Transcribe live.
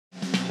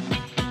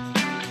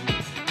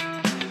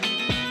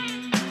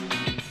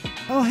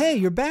hey,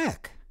 you're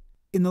back!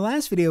 In the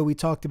last video, we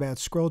talked about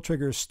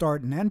ScrollTrigger's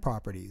start and end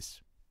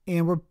properties,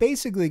 and we're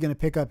basically going to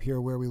pick up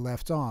here where we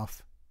left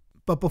off.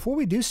 But before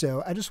we do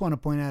so, I just want to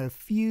point out a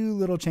few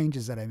little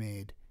changes that I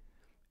made.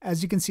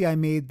 As you can see, I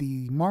made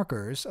the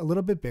markers a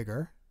little bit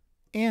bigger,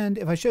 and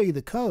if I show you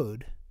the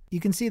code, you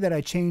can see that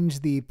I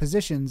changed the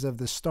positions of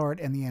the start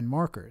and the end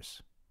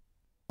markers.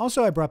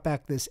 Also, I brought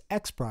back this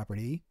X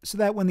property so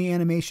that when the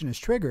animation is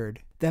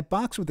triggered, that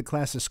box with the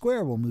class of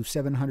square will move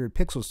 700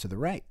 pixels to the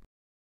right.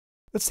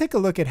 Let's take a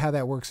look at how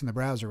that works in the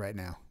browser right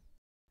now.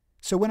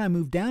 So when I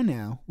move down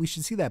now, we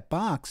should see that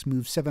box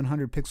move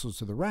 700 pixels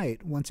to the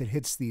right once it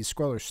hits the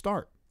scroller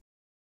start.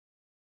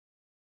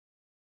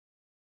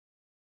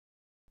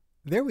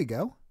 There we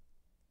go.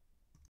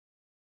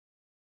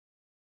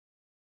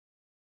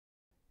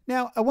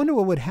 Now, I wonder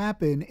what would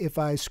happen if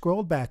I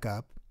scrolled back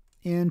up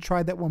and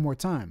tried that one more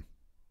time.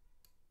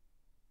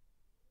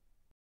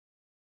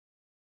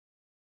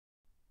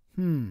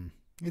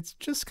 It's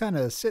just kind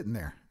of sitting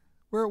there,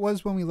 where it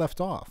was when we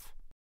left off.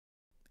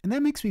 And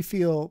that makes me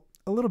feel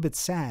a little bit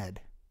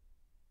sad.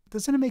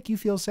 Doesn't it make you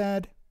feel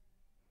sad?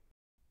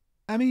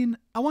 I mean,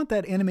 I want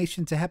that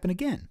animation to happen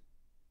again.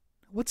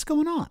 What's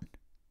going on?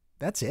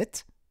 That's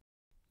it?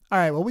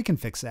 Alright, well, we can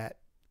fix that.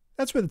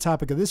 That's where the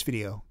topic of this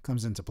video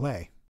comes into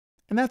play.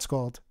 And that's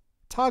called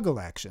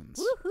toggleActions.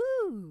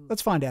 Woohoo!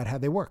 Let's find out how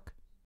they work.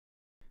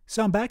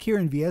 So I'm back here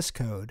in VS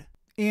Code.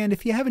 And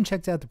if you haven't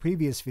checked out the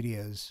previous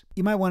videos,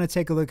 you might want to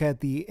take a look at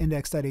the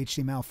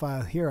index.html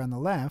file here on the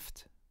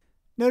left.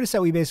 Notice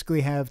that we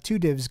basically have two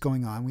divs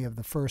going on. We have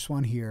the first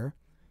one here,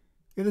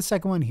 we have the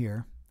second one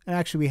here, and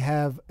actually we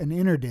have an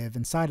inner div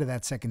inside of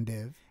that second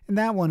div, and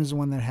that one is the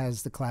one that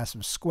has the class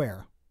of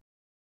square.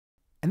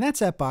 And that's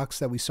that box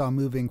that we saw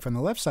moving from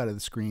the left side of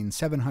the screen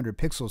 700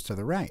 pixels to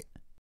the right.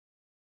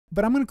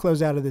 But I'm going to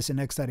close out of this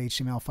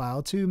index.html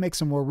file to make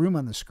some more room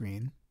on the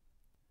screen.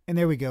 And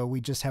there we go,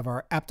 we just have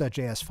our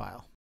app.js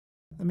file.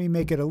 Let me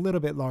make it a little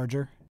bit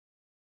larger.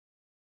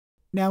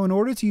 Now, in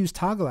order to use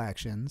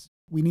toggleActions,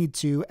 we need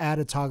to add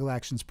a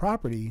toggleActions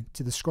property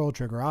to the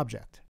ScrollTrigger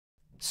object.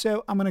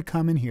 So I'm going to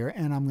come in here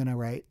and I'm going to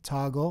write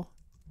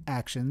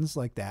toggleActions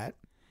like that.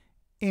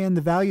 And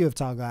the value of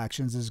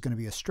toggleActions is going to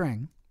be a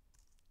string.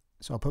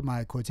 So I'll put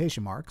my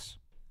quotation marks.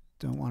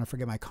 Don't want to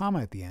forget my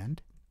comma at the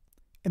end.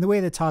 And the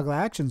way that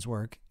toggleActions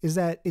work is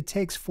that it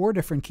takes 4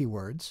 different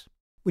keywords,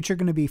 which are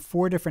going to be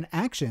 4 different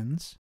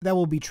actions that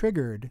will be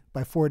triggered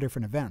by 4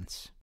 different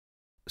events.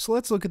 So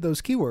let's look at those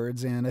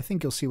keywords, and I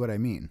think you'll see what I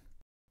mean.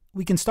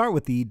 We can start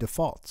with the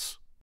defaults.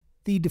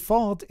 The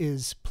default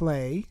is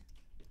play,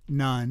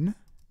 none,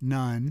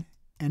 none,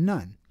 and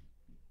none.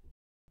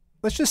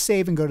 Let's just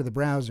save and go to the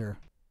browser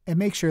and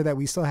make sure that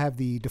we still have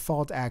the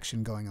default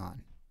action going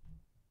on.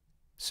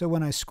 So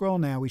when I scroll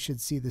now, we should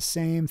see the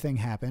same thing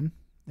happen.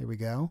 There we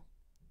go.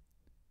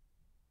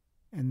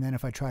 And then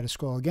if I try to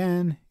scroll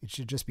again, it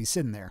should just be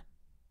sitting there,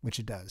 which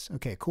it does.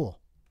 Okay, cool.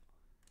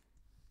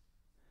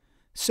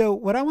 So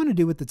what I want to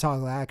do with the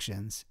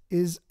toggleActions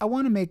is I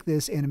want to make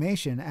this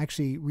animation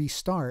actually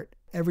restart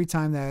every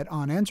time that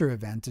onEnter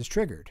event is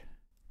triggered.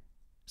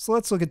 So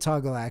let's look at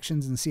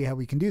toggleActions and see how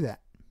we can do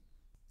that.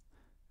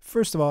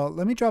 First of all,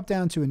 let me drop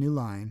down to a new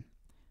line.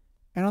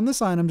 And on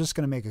this line, I'm just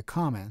going to make a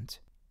comment.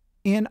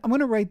 And I'm going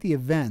to write the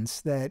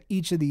events that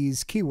each of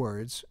these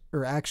keywords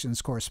or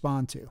actions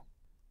correspond to.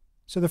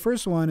 So the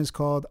first one is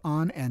called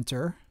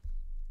onEnter,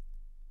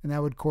 and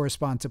that would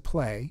correspond to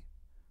play.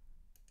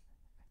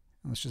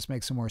 Let's just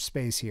make some more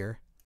space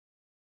here.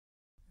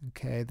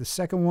 Okay, the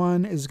second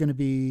one is going to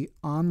be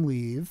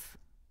onLeave.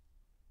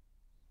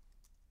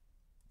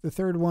 The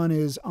third one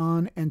is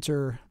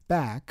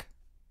onEnterBack.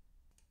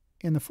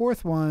 And the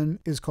fourth one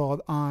is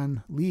called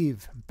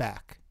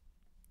onLeaveBack.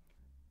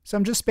 So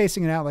I'm just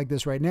spacing it out like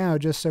this right now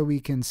just so we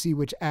can see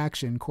which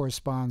action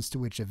corresponds to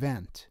which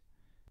event.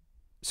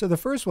 So the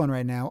first one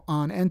right now,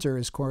 onEnter,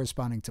 is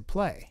corresponding to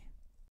play.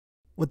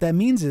 What that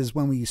means is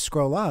when we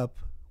scroll up,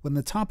 when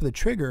the top of the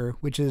trigger,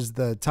 which is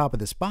the top of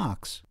this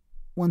box,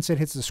 once it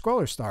hits the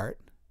scroller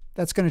start,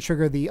 that's going to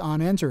trigger the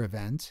onEnter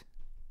event,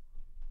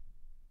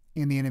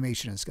 and the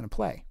animation is going to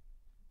play.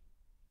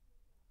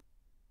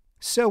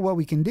 So what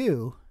we can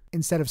do,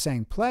 instead of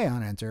saying play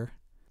onEnter,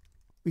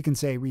 we can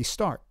say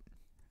restart.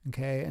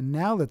 Okay, and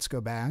now let's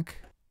go back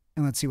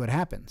and let's see what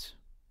happens.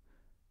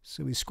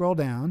 So we scroll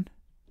down.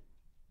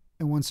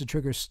 And once the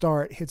trigger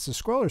start hits the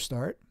scroller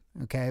start,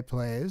 okay, it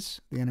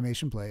plays, the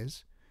animation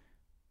plays.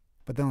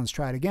 But then let's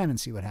try it again and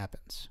see what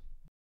happens.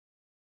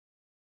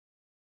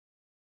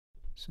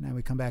 So now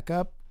we come back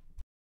up,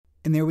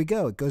 and there we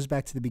go. It goes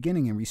back to the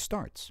beginning and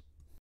restarts.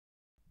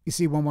 You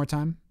see one more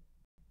time?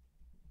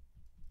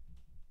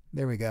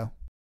 There we go.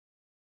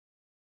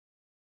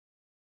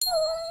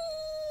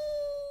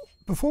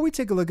 Before we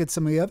take a look at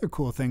some of the other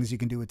cool things you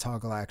can do with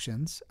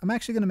toggleActions, I'm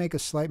actually going to make a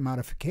slight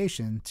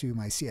modification to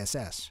my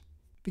CSS.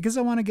 Because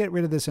I want to get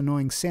rid of this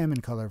annoying salmon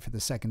color for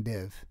the second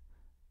div.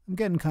 I'm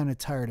getting kind of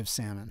tired of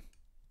salmon.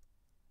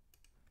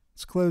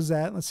 Let's close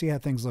that. Let's see how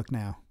things look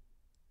now.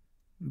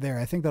 There,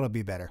 I think that'll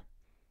be better.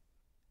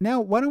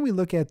 Now, why don't we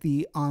look at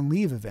the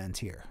onLeave event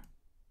here?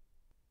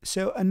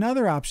 So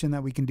another option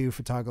that we can do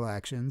for toggle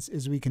actions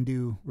is we can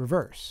do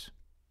reverse.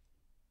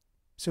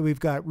 So we've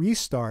got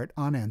restart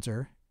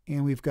onEnter,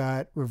 and we've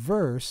got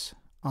reverse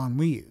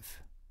onLeave.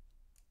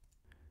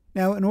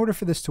 Now, in order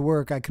for this to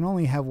work, I can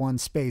only have one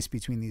space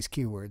between these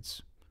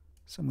keywords.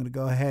 So I'm going to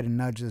go ahead and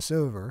nudge this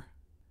over.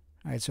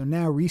 All right, so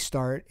now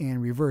restart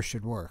and reverse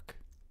should work.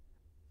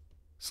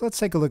 So let's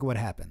take a look at what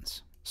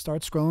happens.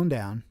 Start scrolling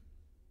down.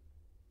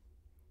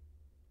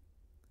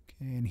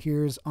 Okay, and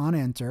here's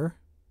onEnter.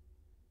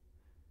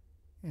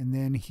 And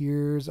then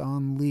here's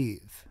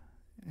onLeave.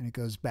 And it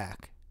goes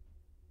back.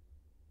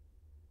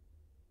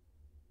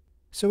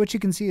 So what you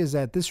can see is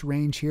that this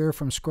range here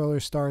from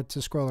scroller start to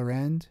scroller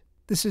end,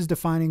 this is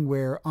defining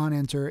where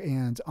onEnter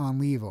and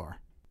onLeave are.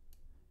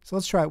 So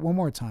let's try it one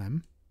more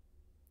time.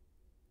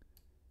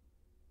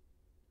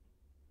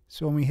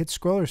 So when we hit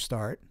scroller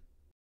start,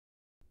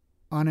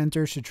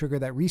 onEnter should trigger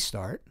that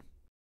restart.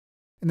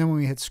 And then when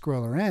we hit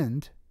scroller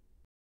end,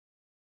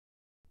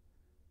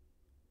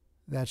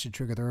 that should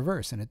trigger the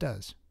reverse, and it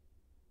does.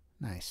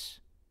 Nice.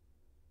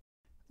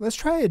 Let's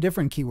try a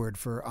different keyword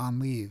for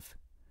onLeave.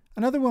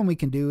 Another one we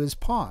can do is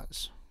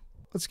pause.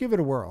 Let's give it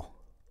a whirl.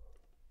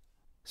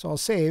 So I'll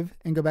save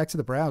and go back to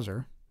the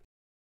browser.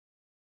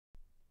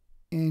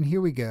 And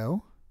here we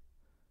go.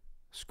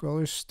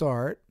 Scroller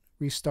start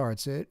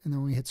restarts it, and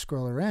then when we hit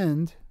scroller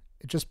end,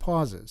 it just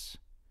pauses.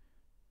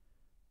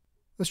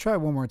 Let's try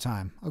it one more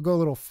time. I'll go a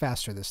little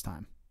faster this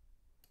time.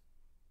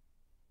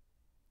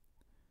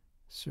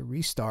 So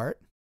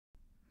restart.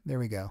 There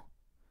we go.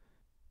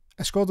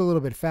 I scrolled a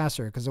little bit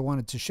faster because I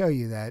wanted to show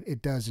you that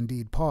it does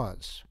indeed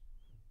pause.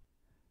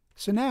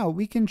 So now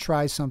we can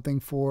try something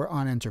for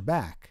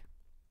onEnterBack.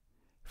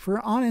 For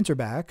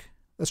onEnterBack,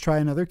 let's try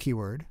another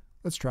keyword.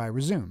 Let's try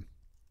resume.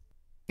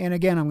 And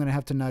again, I'm going to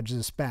have to nudge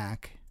this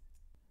back.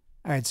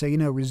 All right, so you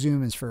know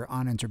resume is for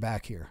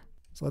onEnterBack here.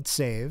 So let's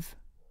save.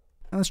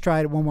 And let's try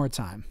it one more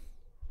time.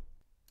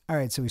 All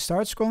right, so we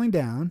start scrolling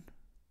down.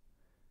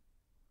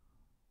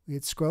 We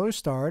hit scroller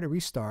start, it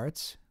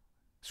restarts.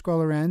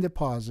 Scroller end, it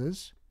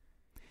pauses.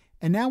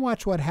 And now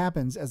watch what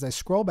happens as I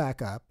scroll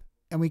back up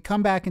and we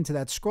come back into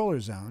that scroller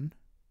zone.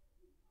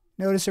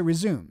 Notice it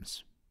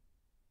resumes.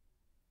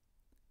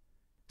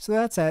 So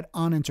that's that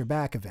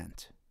onEnterBack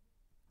event.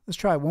 Let's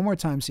try it one more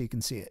time so you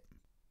can see it.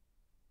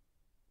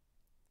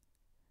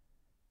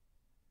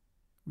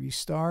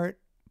 Restart,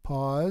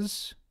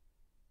 pause.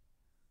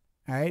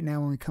 All right,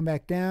 now when we come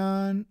back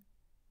down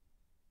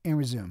and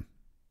resume.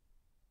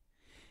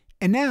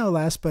 And now,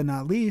 last but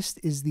not least,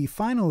 is the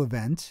final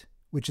event,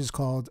 which is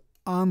called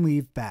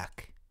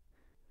onLeaveBack.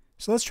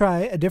 So let's try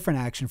a different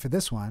action for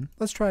this one.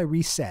 Let's try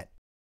reset.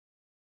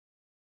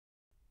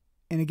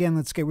 And again,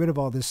 let's get rid of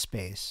all this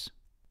space.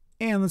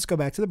 And let's go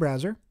back to the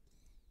browser.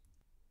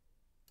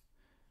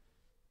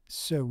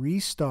 So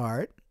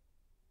restart,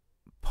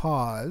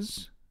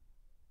 pause,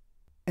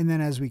 and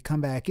then as we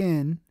come back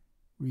in,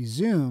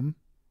 resume,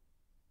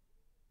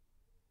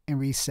 and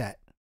reset.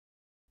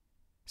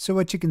 So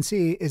what you can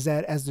see is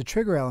that as the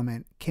trigger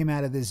element came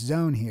out of this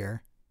zone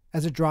here,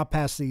 as it dropped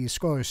past the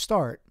scroller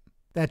start,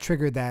 that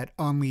triggered that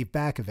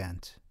onLeaveBack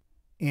event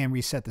and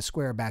reset the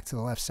square back to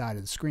the left side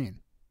of the screen.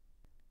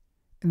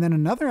 And then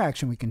another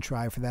action we can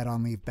try for that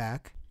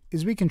onLeaveBack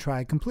is we can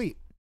try complete.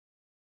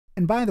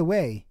 And by the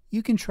way,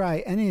 you can try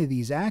any of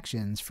these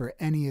actions for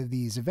any of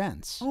these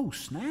events. Oh,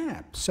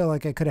 snap. So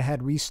like I could have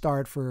had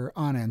restart for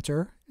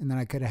onEnter, and then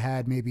I could have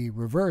had maybe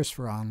reverse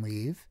for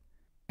onLeave.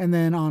 And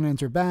then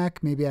onEnterBack,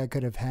 maybe I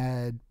could have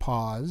had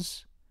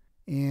pause.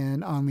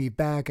 And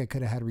onLeaveBack, I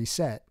could have had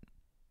reset.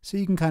 So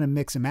you can kind of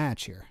mix and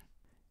match here.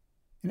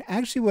 And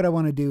actually what I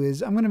want to do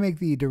is I'm going to make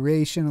the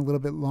duration a little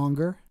bit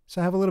longer, so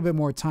I have a little bit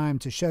more time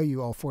to show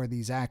you all four of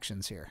these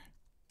actions here.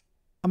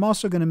 I'm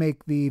also going to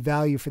make the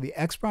value for the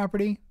X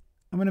property,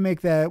 I'm going to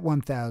make that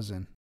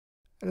 1000.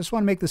 I just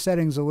want to make the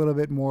settings a little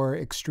bit more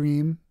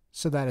extreme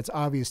so that it's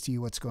obvious to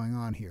you what's going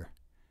on here.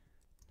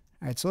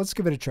 All right, so let's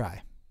give it a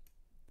try.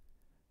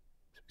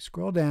 So we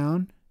scroll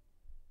down,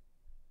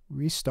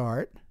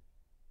 restart,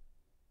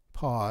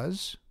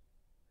 pause,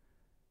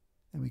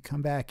 then we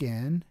come back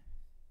in,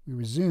 we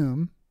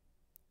resume,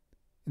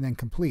 and then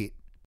complete.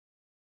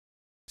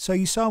 So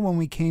you saw when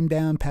we came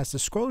down past the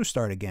scroller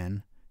start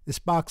again, this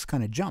box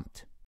kind of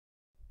jumped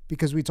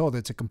because we told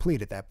it to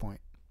complete at that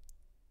point.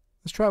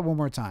 Let's try it one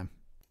more time.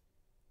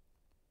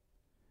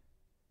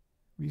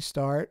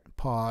 Restart,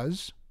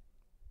 pause,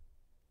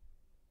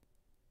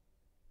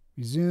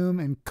 resume,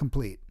 and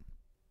complete.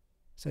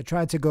 So I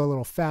tried to go a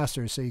little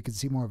faster so you could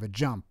see more of a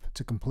jump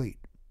to complete.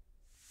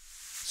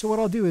 So what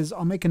I'll do is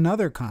I'll make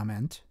another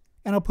comment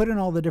and I'll put in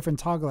all the different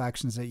toggle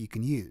actions that you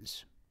can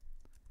use.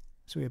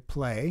 So we have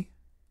play,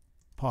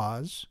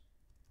 pause,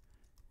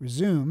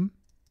 resume,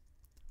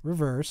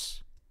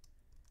 reverse,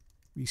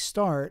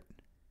 restart,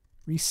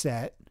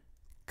 reset,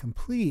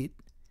 complete,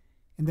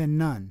 and then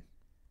none.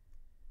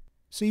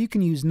 So you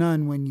can use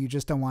none when you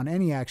just don't want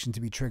any action to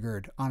be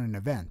triggered on an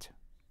event.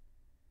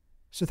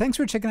 So thanks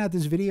for checking out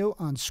this video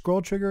on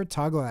ScrollTrigger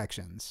toggle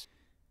actions.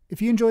 If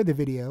you enjoyed the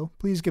video,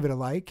 please give it a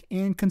like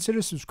and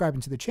consider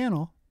subscribing to the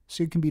channel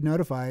so you can be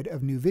notified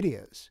of new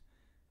videos.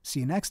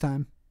 See you next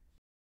time.